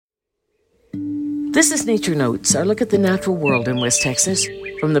This is Nature Notes, our look at the natural world in West Texas,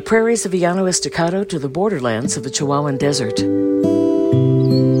 from the prairies of Llano Estacado to the borderlands of the Chihuahuan Desert.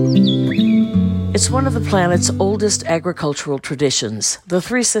 It's one of the planet's oldest agricultural traditions. The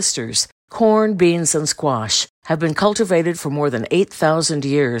Three Sisters, corn, beans, and squash, have been cultivated for more than 8,000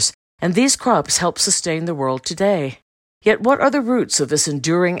 years, and these crops help sustain the world today. Yet what are the roots of this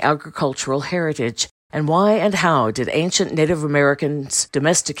enduring agricultural heritage, and why and how did ancient Native Americans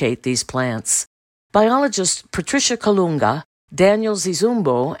domesticate these plants? Biologists Patricia Colunga, Daniel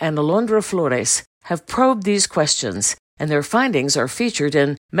Zizumbo, and Alondra Flores have probed these questions, and their findings are featured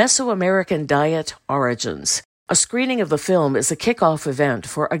in Mesoamerican Diet Origins. A screening of the film is a kickoff event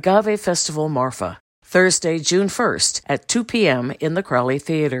for Agave Festival Marfa, Thursday, June 1st at 2 p.m. in the Crowley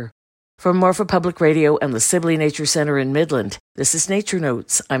Theater. From Marfa Public Radio and the Sibley Nature Center in Midland, this is Nature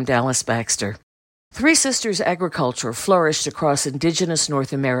Notes. I'm Dallas Baxter. Three Sisters agriculture flourished across indigenous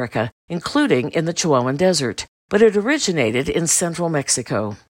North America, including in the Chihuahuan Desert, but it originated in central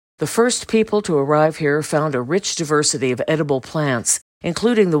Mexico. The first people to arrive here found a rich diversity of edible plants,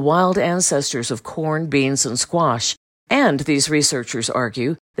 including the wild ancestors of corn, beans, and squash, and, these researchers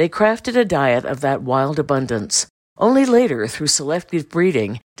argue, they crafted a diet of that wild abundance. Only later, through selective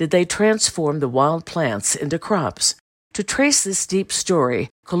breeding, did they transform the wild plants into crops. To trace this deep story,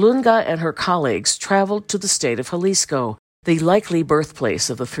 Colunga and her colleagues traveled to the state of Jalisco, the likely birthplace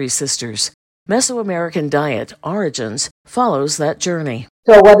of the Three Sisters. Mesoamerican Diet Origins follows that journey.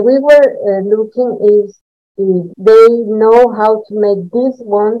 So what we were looking is if they know how to make these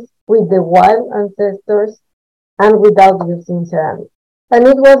ones with the wild ancestors and without using ceramics. And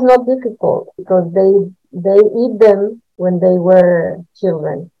it was not difficult because they eat them when they were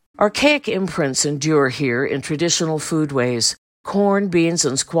children. Archaic imprints endure here in traditional foodways. Corn, beans,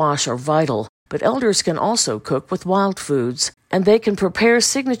 and squash are vital, but elders can also cook with wild foods, and they can prepare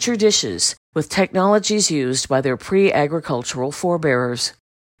signature dishes with technologies used by their pre-agricultural forebearers.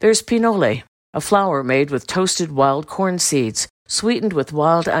 There's pinole, a flour made with toasted wild corn seeds, sweetened with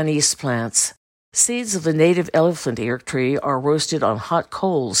wild anise plants. Seeds of the native elephant ear tree are roasted on hot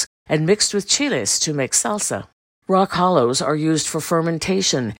coals and mixed with chiles to make salsa. Rock hollows are used for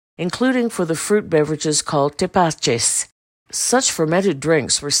fermentation, including for the fruit beverages called tepaches. Such fermented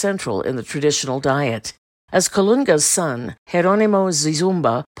drinks were central in the traditional diet. As Colunga's son, Jeronimo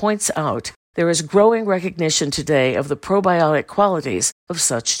Zizumba, points out, there is growing recognition today of the probiotic qualities of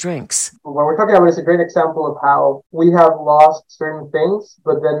such drinks. What we're talking about is a great example of how we have lost certain things,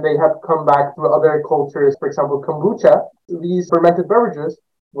 but then they have come back through other cultures. For example, kombucha. These fermented beverages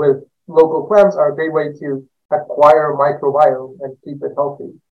with local plants are a great way to acquire a microbiome and keep it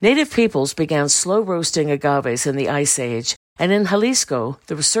healthy. Native peoples began slow roasting agaves in the Ice Age, and in Jalisco,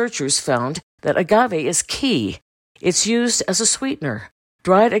 the researchers found that agave is key. It's used as a sweetener.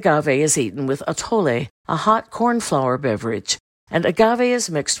 Dried agave is eaten with atole, a hot corn flour beverage, and agave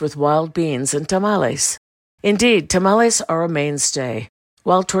is mixed with wild beans and tamales. Indeed, tamales are a mainstay.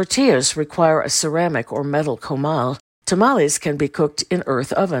 While tortillas require a ceramic or metal comal, tamales can be cooked in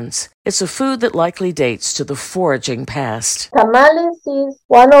earth ovens. It's a food that likely dates to the foraging past. Tamales is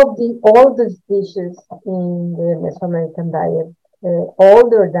one of the oldest dishes in the Mesoamerican diet,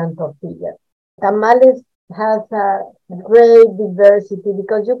 older than tortillas. Tamales has a great diversity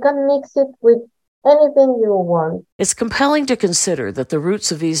because you can mix it with anything you want. It's compelling to consider that the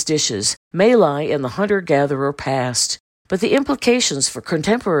roots of these dishes may lie in the hunter-gatherer past, but the implications for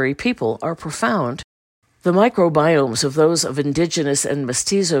contemporary people are profound. The microbiomes of those of indigenous and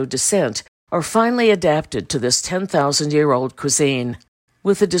mestizo descent are finely adapted to this 10,000-year-old cuisine.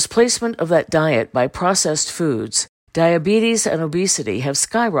 With the displacement of that diet by processed foods, diabetes and obesity have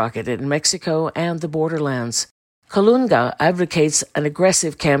skyrocketed in Mexico and the borderlands. Colunga advocates an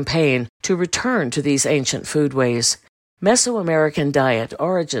aggressive campaign to return to these ancient foodways. Mesoamerican Diet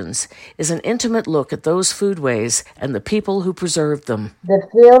Origins is an intimate look at those foodways and the people who preserved them. The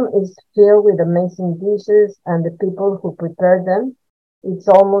film is filled with amazing dishes and the people who prepare them. It's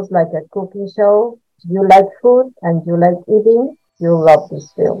almost like a cooking show. If you like food and you like eating, you'll love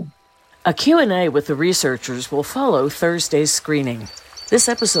this film. A Q&A with the researchers will follow Thursday's screening. This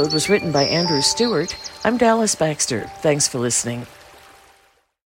episode was written by Andrew Stewart. I'm Dallas Baxter. Thanks for listening.